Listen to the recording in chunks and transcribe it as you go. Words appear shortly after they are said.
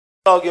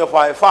Doggy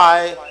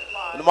Fi-Fi,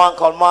 the man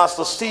called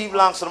Master Steve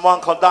Langston, the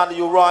man called Danny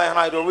Uriah, and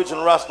I, the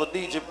original Rasta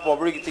DJ, before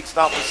Ricky takes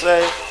time to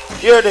say,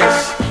 hear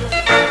this.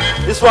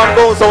 This one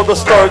goes out the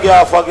Stur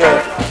girl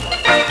forget.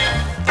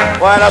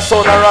 While I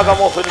saw the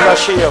ragamuffin in the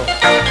shave.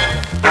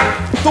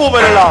 2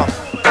 minutes long.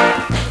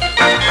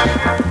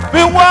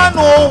 We want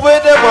to know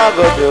where them are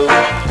going to do.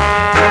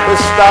 We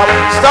stop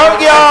Stur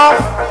girl.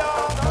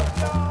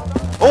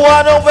 We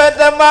want to know where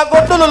them are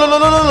going to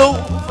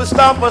do. We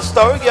stop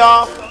Stur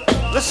girl.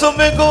 Listen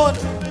me good.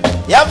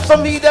 You have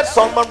some meat that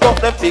someone broke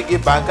them piggy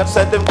bank and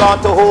sent them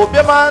gone to hold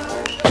your man.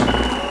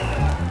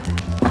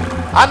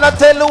 And I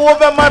tell the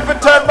woman man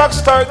return back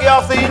Sturgy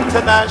off the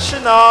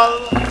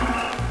international.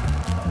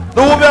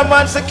 The woman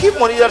man say keep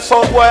money that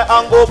some boy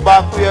and go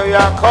back where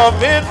you're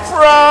coming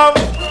from.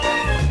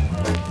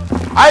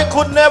 I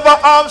could never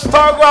harm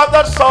Sturgy off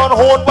that son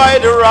owned by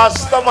the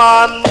Rasta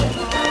man.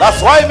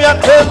 That's why me I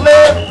tell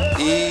them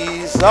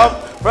ease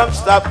up. From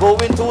stop going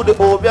to the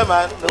Obia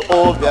man,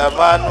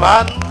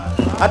 man.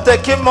 And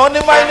take him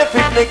money, mind the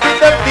picnic, give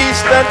them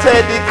decent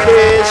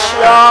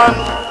education.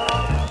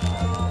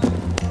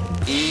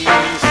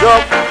 Ease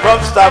up from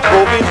stop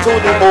going to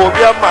the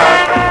Obia man.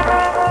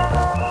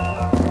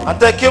 And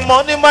take him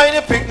money, mind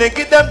the picnic,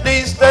 give them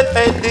decent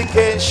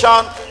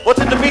education. But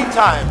in the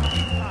meantime,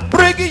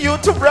 bringing you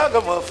to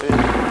Ragamuffin.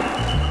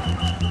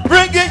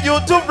 Bringing you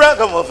to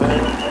Ragamuffin.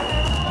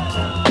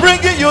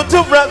 Bringing you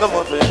to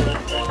Ragamuffin.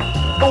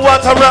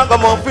 What a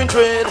ragamuffin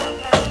trade.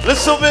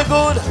 Listen me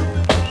good.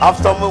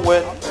 After we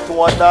went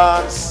to a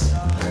dance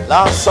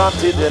last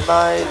Saturday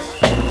night,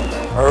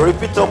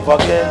 rip it up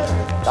again.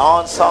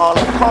 Dance all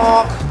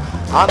cock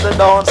and the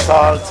dance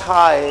all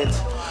tight.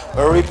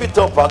 Rip it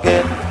up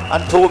again.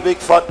 And 2 big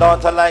fat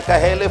daughter like a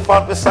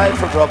elephant beside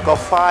for drug a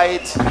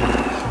fight.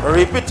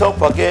 Rip it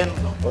up again.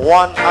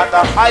 One at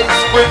the high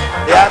spring,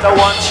 the other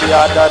one she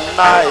had a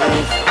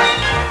knife.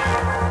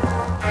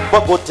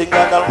 But good thing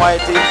God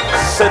Almighty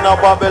send a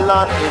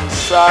Babylon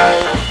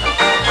inside.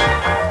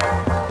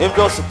 Him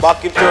just back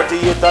him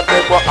 38 and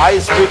take a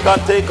ice pick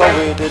and take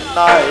away the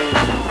knife.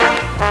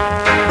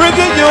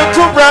 Bringing you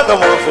to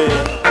Ragamuffin.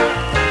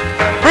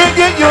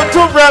 Bringing you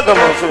to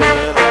Ragamuffin.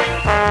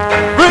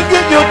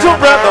 Bringing you to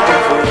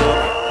Ragamuffin.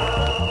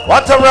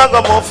 What a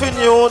ragamuffin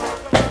youth.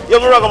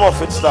 Young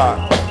ragamuffin star.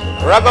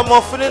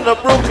 Ragamuffin in the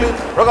Brooklyn,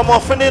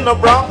 ragamuffin in the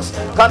Bronx,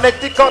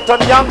 Connecticut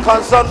and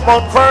Yonkers and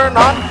Mount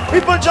Vernon.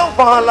 People jump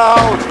all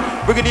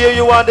out. Brigadier,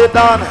 you want it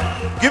done?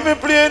 Give me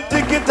plane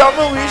ticket and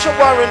me wish a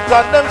warrant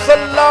and them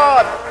say,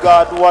 Lord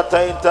God, what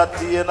a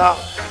entertainer.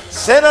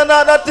 Send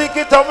another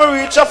ticket and me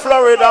reach a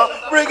Florida.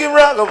 Bring him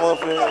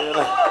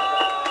ragamuffin.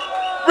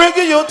 Bring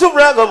you to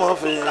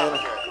ragamuffin.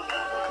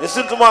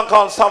 Listen to man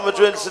called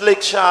Samadrin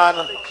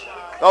Selection.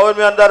 Now when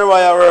me and Daddy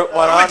Wire work,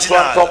 man,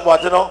 Antoine come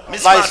what, you know?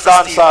 Nice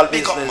dancehall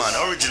business. Man,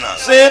 original.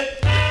 See it?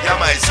 Yeah,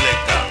 my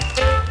selector.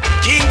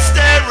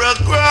 Kingston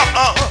Rock.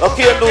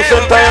 Okay, do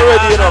something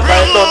already, you know,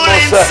 I don't know,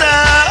 sir.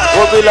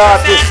 We'll be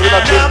artists, we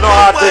don't give no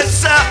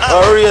artists.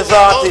 Or raise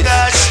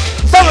artists.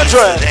 Summer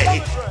trend.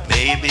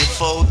 Maybe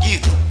for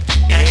you,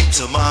 and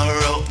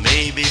tomorrow,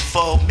 maybe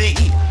for me.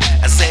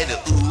 I said,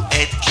 who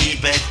it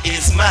keep it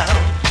is mine.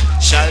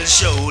 Shall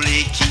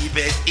surely keep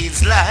it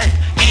its life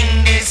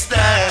in this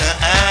time.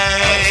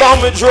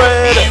 Summer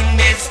dread. In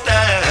this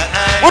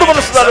time. What about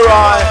the study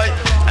right?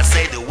 I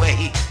say the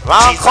way.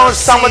 I call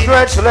Summer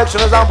dread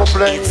selection as I'm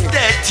playing. It's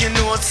that you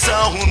know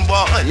sound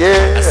boy.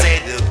 Yeah. I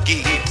say the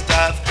gift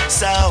of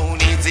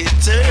sound is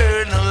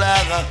eternal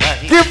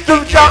life. Gift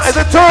of sound is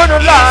eternal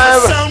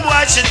life. Sound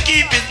boy should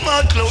keep his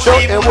mouth closed. Show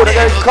him what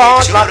they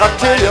caught like I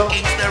tell you.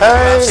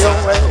 Hey, no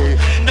way.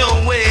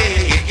 No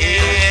way,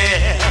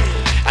 yeah.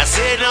 I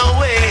say no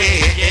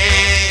way,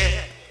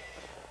 yeah.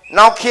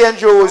 Now Ken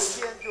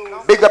Juice,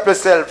 big up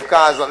yourself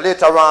because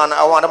later on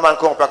I want a man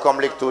come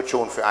lick 2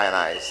 tunes for I and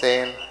I.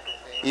 Saying,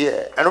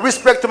 yeah. And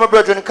respect to my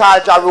brethren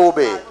called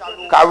Jarubi.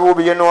 Because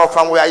Ruby, you know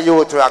from where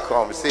you to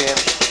come. Saying,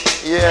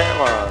 yeah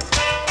man.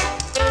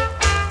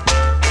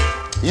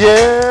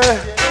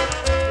 Yeah.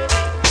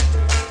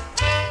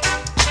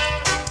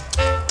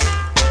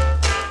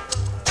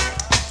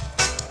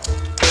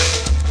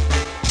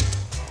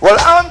 Well,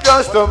 I'm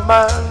just a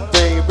man,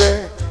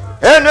 baby,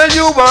 and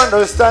you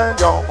understand,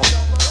 yo.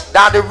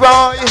 Daddy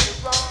Roy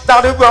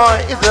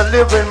is a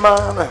living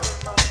man,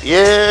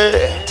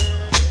 yeah.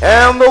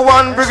 And the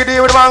one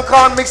brigadier with a man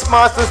called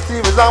Mixmaster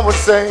Steve, as I would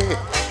say,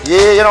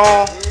 yeah, you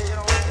know.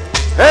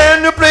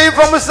 And you play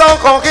from a song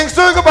called King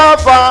Stur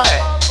about fire.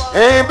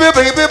 Hey,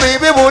 baby,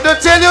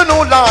 wouldn't tell you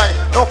no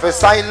lie. No, for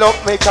side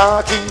look me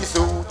khaki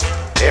suit.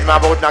 In my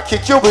boat, now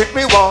kick you with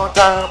me one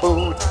time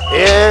boot.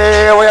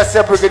 Yeah, where you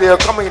say brigadier,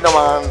 come in,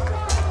 man.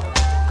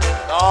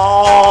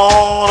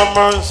 Oh, the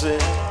mercy.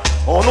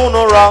 Oh,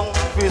 no wrong.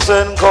 Peace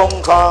and come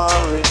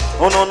carry.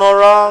 Oh, no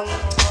wrong.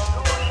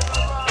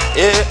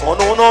 Yeah, oh,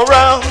 no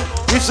wrong.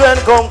 Peace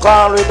and come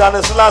carry. Dan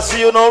is last,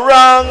 you no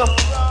wrong.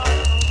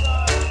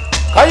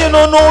 Cause you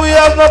don't know we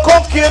have no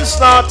cocaine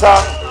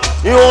starter.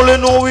 You only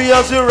know we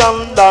as the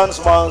ram dance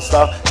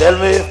monster. Tell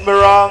me if me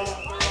wrong.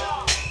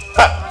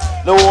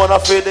 Ha. No one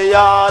feed the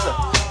yard.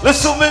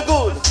 Listen to me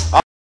good.